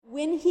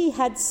when he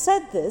had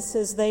said this,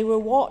 as they were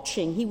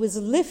watching, he was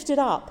lifted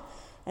up,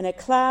 and a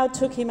cloud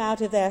took him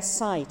out of their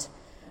sight.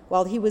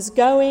 While he was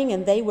going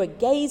and they were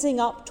gazing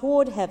up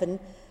toward heaven,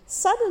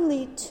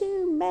 suddenly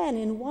 2 men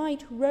in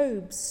white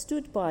robes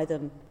stood by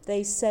them.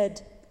 They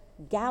said,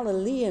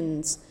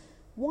 "Galileans,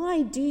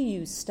 why do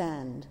you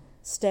stand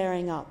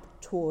staring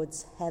up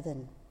towards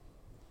heaven?"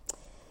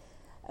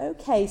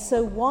 Okay,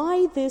 so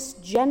why this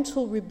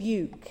gentle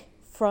rebuke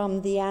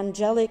from the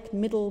angelic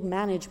middle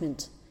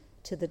management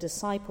to the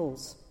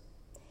disciples?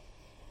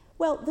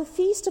 Well, the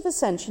Feast of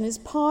Ascension is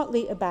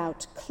partly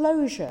about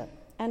closure,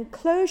 and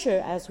closure,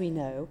 as we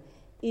know,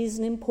 is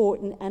an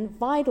important and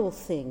vital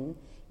thing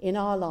in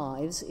our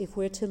lives if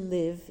we're to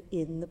live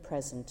in the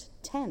present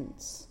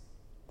tense.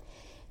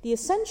 The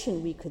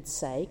Ascension, we could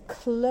say,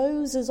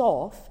 closes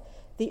off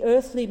the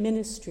earthly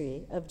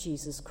ministry of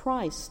Jesus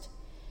Christ.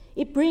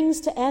 It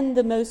brings to end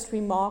the most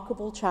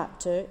remarkable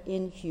chapter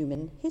in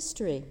human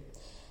history,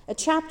 a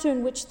chapter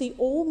in which the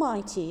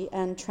almighty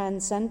and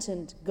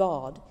transcendent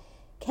God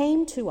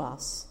came to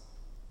us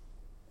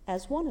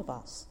as one of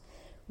us,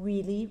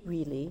 really,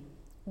 really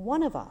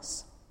one of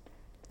us.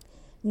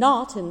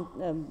 Not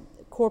in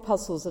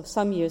corpuscles of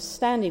some years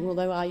standing,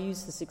 although I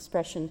use this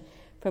expression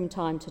from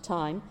time to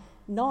time,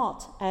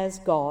 not as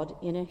God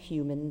in a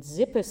human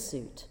zipper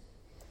suit,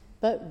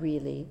 but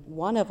really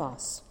one of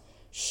us,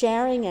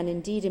 sharing and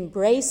indeed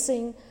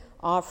embracing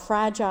our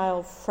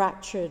fragile,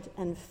 fractured,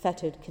 and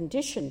fettered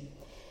condition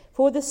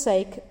for the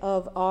sake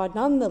of our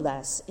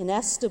nonetheless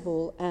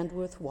inestimable and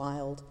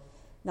worthwhile,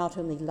 not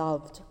only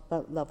loved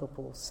but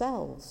lovable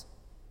selves.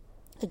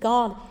 A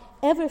God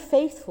ever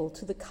faithful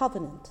to the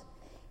covenant,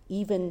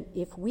 even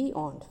if we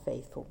aren't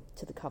faithful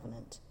to the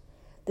covenant.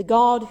 The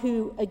God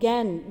who,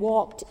 again,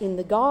 walked in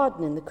the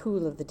garden in the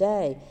cool of the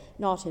day,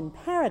 not in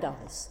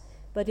paradise,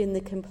 but in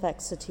the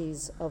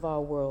complexities of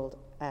our world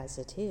as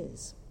it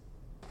is.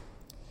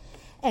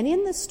 And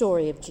in the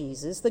story of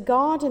Jesus, the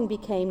garden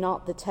became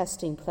not the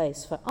testing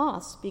place for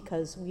us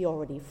because we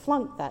already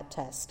flunked that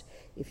test,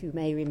 if you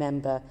may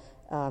remember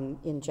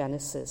in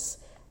Genesis,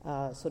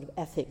 sort of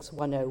Ethics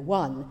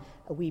 101.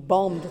 We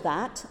bombed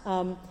that.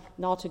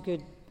 Not a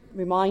good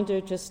reminder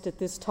just at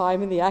this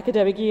time in the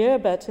academic year,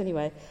 but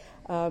anyway,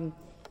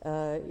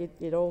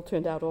 it all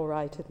turned out all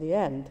right in the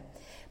end.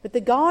 But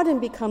the garden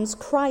becomes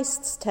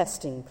Christ's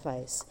testing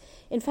place.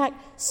 In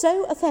fact,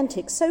 so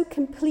authentic, so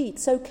complete,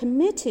 so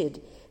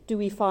committed do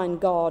we find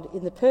God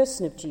in the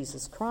person of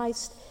Jesus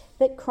Christ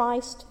that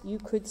Christ, you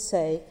could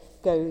say,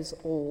 goes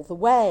all the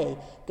way,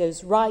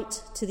 goes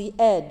right to the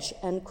edge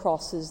and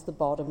crosses the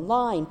bottom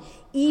line.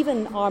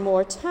 Even our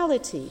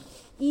mortality,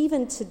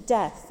 even to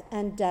death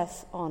and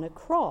death on a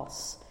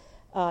cross,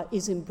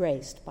 is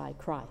embraced by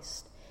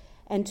Christ.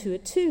 And to a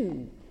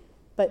tomb,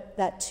 but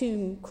that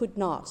tomb could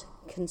not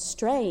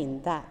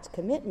constrain that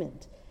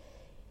commitment.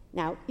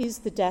 Now, is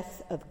the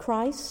death of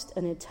Christ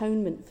an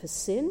atonement for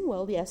sin?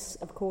 Well, yes,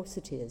 of course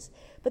it is.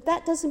 But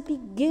that doesn't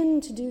begin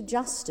to do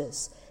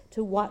justice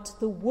to what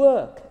the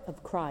work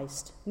of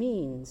Christ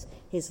means,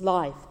 his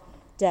life,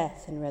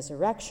 death, and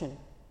resurrection.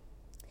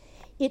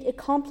 It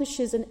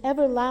accomplishes an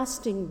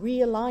everlasting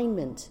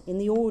realignment in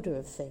the order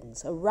of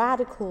things, a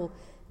radical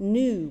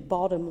new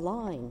bottom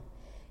line.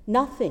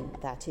 Nothing,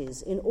 that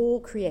is, in all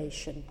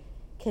creation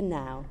can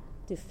now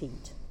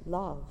defeat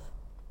love.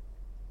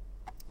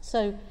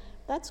 So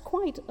that's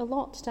quite a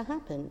lot to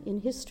happen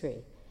in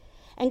history.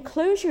 And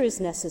closure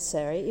is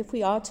necessary if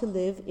we are to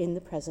live in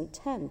the present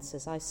tense,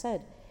 as I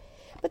said.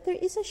 But there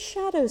is a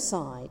shadow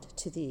side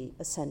to the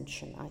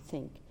ascension, I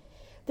think.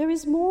 There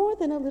is more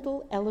than a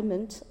little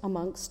element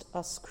amongst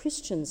us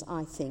Christians,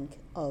 I think,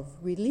 of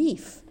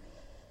relief.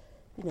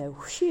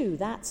 Phew,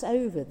 that's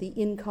over. The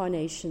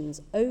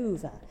incarnation's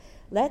over.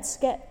 Let's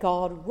get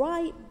God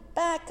right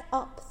back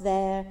up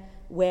there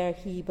where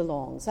he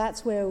belongs.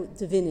 That's where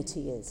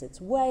divinity is. It's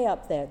way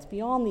up there. It's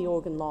beyond the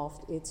organ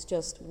loft. It's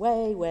just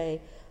way,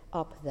 way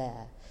up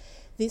there.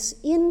 This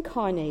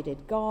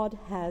incarnated God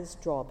has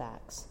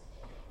drawbacks.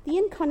 The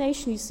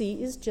incarnation, you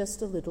see, is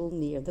just a little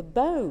near the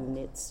bone.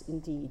 It's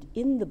indeed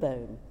in the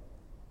bone.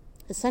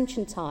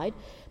 Ascension Tide,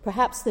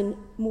 perhaps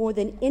more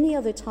than any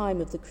other time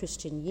of the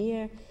Christian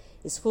year,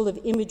 is full of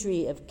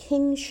imagery of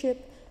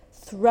kingship,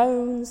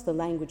 thrones, the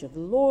language of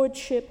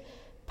lordship,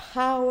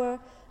 power,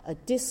 a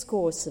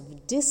discourse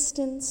of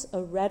distance,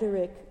 a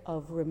rhetoric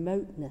of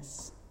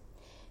remoteness.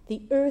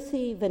 The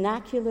earthy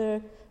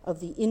vernacular of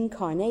the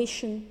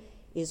incarnation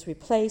is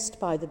replaced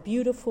by the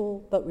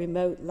beautiful but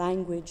remote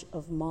language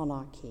of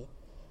monarchy.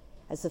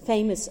 As the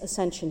famous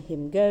Ascension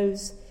hymn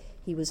goes,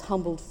 he was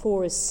humbled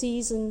for a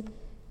season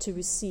to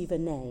receive a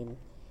name.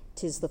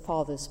 'Tis the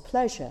Father's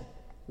pleasure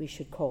we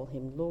should call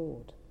him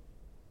Lord.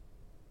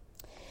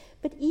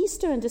 But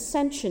Easter and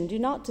Ascension do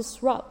not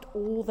disrupt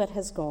all that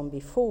has gone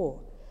before.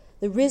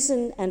 The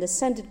risen and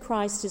ascended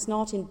Christ is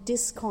not in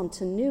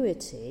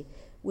discontinuity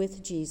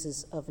with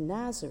Jesus of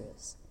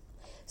Nazareth.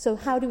 So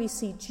how do we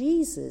see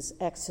Jesus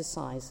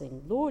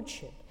exercising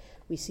lordship?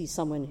 We see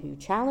someone who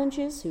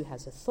challenges, who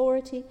has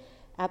authority,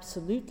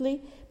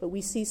 absolutely, but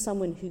we see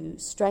someone who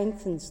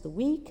strengthens the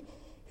weak,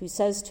 who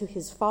says to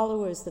his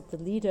followers that the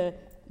leader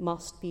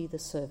must be the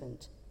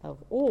servant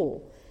of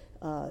all,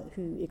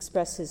 who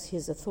expresses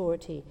his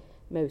authority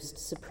most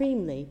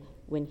supremely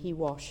when he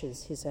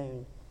washes his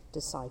own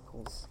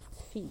disciples'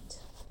 feet.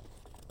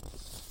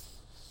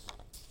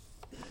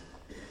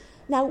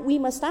 Now, we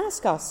must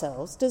ask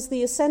ourselves, does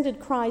the ascended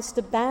Christ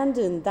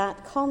abandon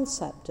that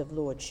concept of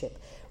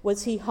lordship?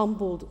 Was he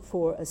humbled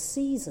for a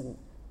season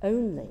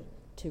only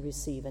to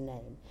receive a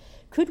name?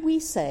 Could we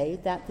say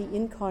that the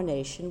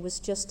incarnation was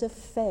just a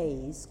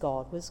phase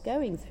God was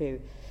going through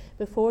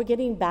before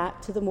getting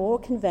back to the more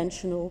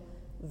conventional,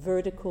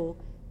 vertical,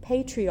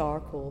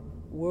 patriarchal,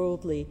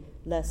 worldly,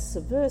 less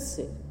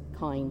subversive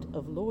kind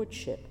of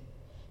lordship?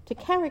 To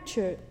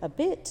caricature a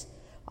bit,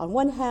 on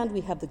one hand,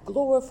 we have the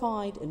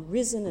glorified and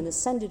risen and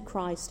ascended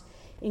Christ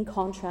in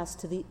contrast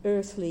to the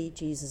earthly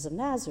Jesus of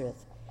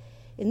Nazareth.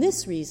 In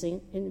this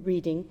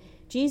reading,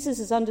 Jesus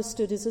is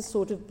understood as a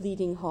sort of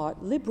bleeding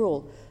heart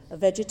liberal, a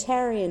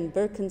vegetarian,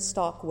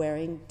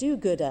 Birkenstock-wearing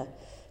do-gooder.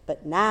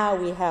 But now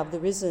we have the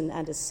risen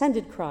and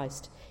ascended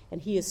Christ,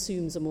 and he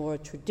assumes a more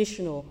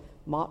traditional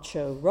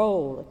macho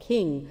role, a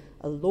king,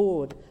 a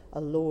lord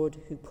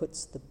who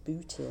puts the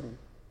boot in.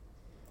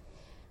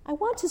 I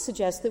want to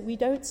suggest that we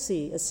don't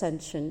see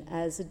ascension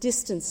as a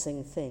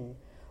distancing thing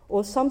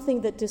or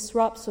something that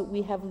disrupts what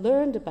we have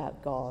learned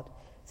about God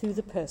through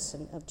the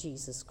person of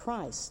Jesus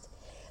Christ.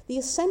 The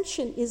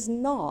ascension is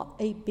not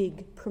a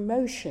big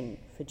promotion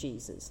for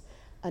Jesus,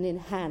 an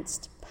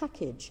enhanced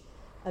package,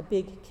 a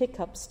big kick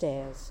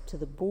upstairs to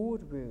the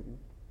boardroom.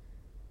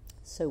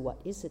 So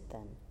what is it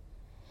then?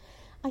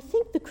 I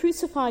think the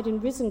crucified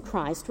and risen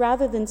Christ,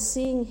 rather than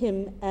seeing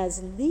him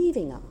as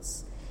leaving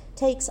us,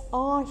 takes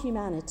our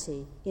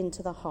humanity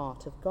into the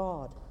heart of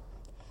God.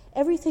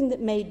 Everything that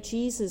made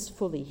Jesus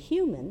fully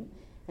human,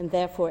 and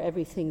therefore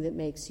everything that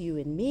makes you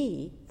and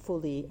me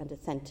fully and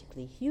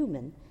authentically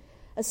human,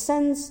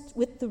 ascends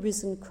with the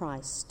risen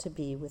Christ to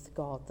be with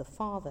God the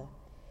Father.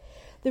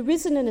 The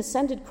risen and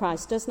ascended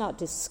Christ does not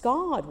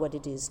discard what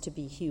it is to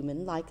be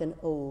human like an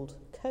old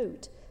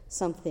coat,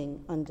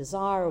 something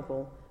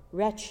undesirable,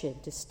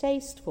 wretched,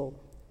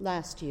 distasteful,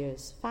 last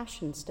year's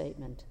fashion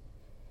statement.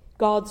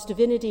 God's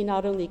divinity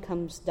not only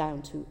comes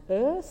down to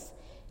earth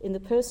in the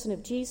person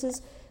of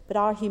Jesus, but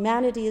our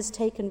humanity is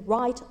taken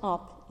right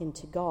up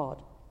into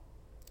God.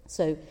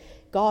 So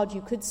God,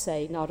 you could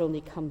say, not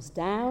only comes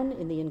down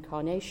in the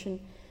incarnation,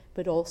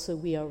 but also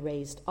we are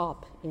raised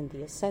up in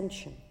the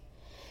ascension.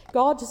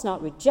 God does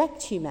not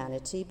reject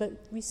humanity,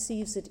 but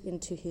receives it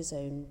into his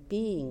own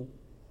being.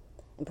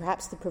 And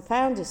perhaps the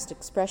profoundest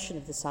expression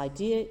of this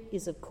idea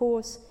is, of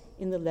course,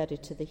 in the letter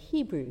to the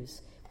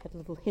Hebrews. I had a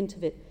little hint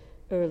of it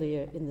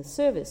earlier in the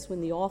service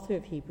when the author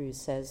of Hebrews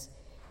says,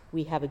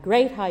 "We have a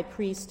great high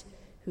priest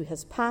who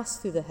has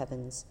passed through the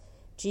heavens,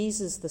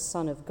 Jesus the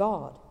Son of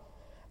God.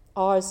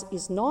 Ours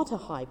is not a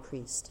high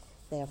priest,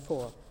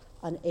 therefore,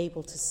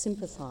 unable to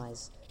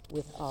sympathize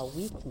with our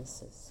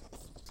weaknesses."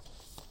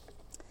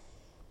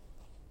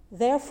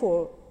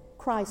 Therefore,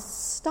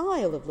 Christ's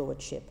style of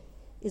lordship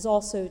is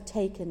also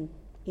taken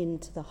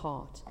into the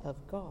heart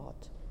of God.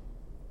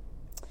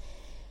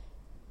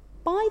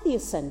 By the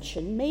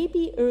ascension,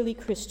 maybe early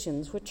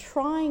Christians were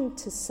trying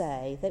to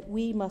say that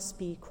we must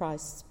be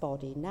Christ's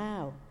body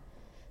now.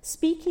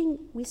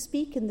 We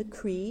speak in the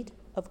creed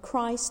of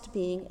Christ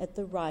being at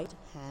the right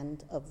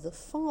hand of the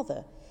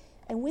Father.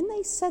 And when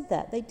they said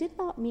that, they did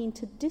not mean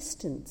to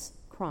distance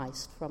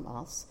Christ from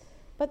us,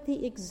 but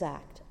the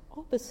exact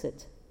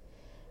opposite.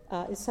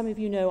 As some of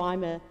you know,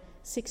 I'm a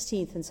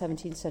 16th and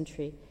 17th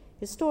century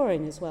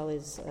historian as well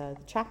as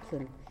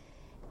chaplain.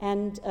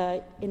 And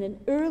in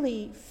an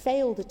early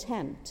failed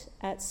attempt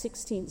at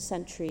 16th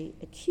century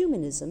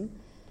ecumenism,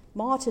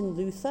 Martin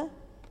Luther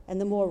and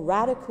the more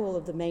radical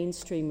of the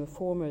mainstream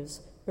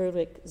reformers,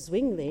 Ulrich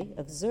Zwingli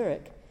of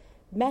Zurich,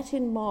 met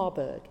in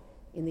Marburg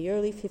in the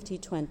early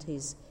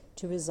 5020s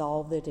to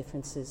resolve their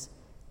differences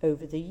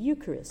over the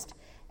Eucharist.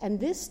 And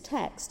this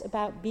text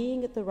about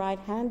being at the right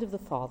hand of the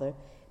Father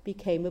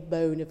became a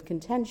bone of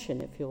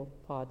contention, if you'll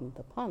pardon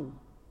the pun.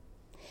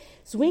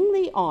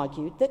 Zwingli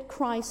argued that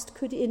Christ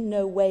could in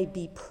no way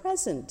be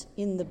present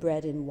in the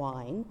bread and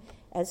wine,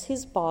 as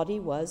his body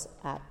was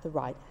at the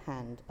right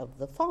hand of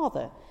the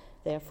Father,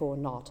 therefore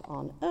not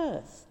on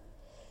earth.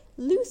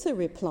 Luther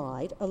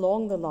replied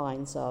along the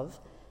lines of,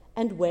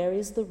 "And where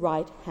is the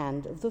right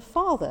hand of the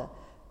Father?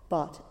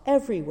 But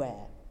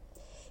everywhere."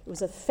 It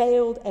was a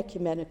failed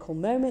ecumenical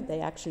moment.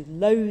 They actually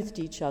loathed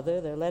each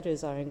other. Their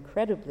letters are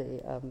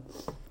incredibly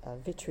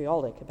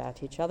vitriolic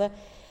about each other.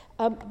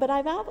 But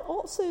I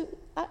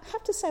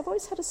have to say, I've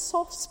always had a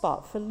soft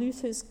spot for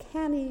Luther's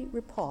canny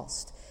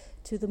riposte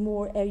to the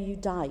more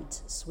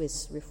erudite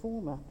Swiss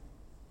reformer.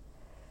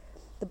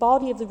 The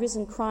body of the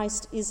risen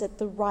Christ is at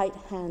the right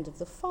hand of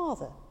the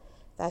Father.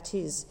 That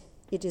is,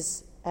 it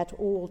is at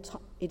all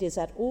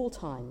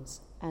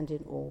times and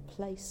in all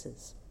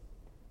places.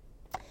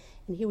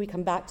 And here we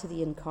come back to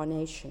the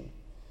incarnation.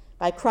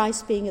 By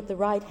Christ being at the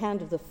right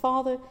hand of the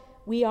Father,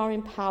 we are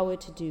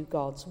empowered to do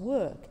God's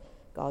work.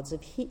 God's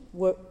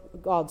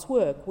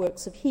work,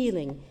 works of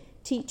healing,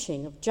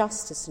 teaching, of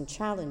justice and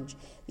challenge.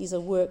 These are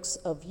works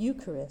of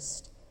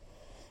Eucharist.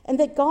 And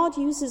that God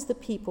uses the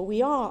people,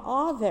 we are,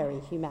 our very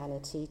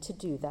humanity, to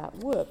do that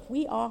work.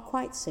 We are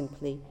quite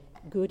simply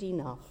good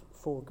enough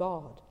for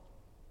God.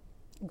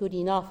 Good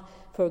enough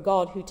for a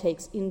God who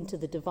takes into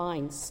the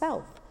divine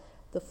self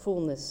the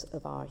fullness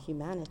of our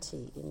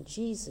humanity in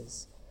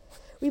Jesus.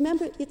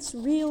 Remember, it's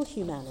real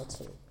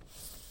humanity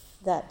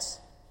that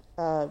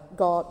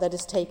that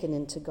is taken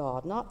into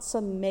God, not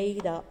some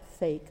made-up,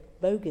 fake,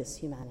 bogus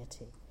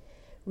humanity.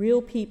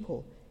 Real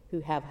people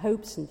who have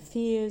hopes and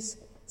fears,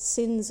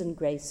 sins and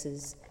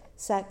graces,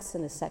 sex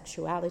and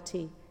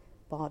asexuality,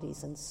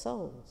 bodies and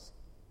souls.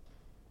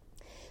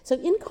 So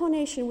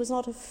incarnation was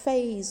not a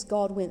phase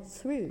God went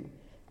through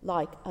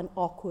like an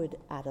awkward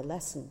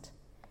adolescent.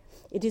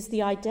 It is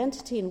the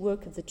identity and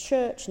work of the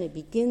church, and it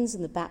begins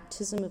in the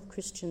baptism of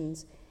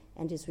Christians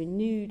and is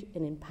renewed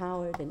and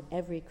empowered in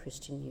every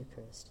Christian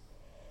Eucharist.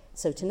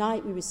 So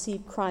tonight we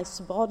receive Christ's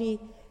body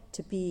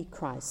to be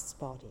Christ's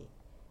body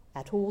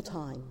at all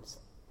times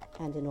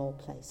and in all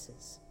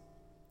places.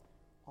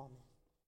 Amen.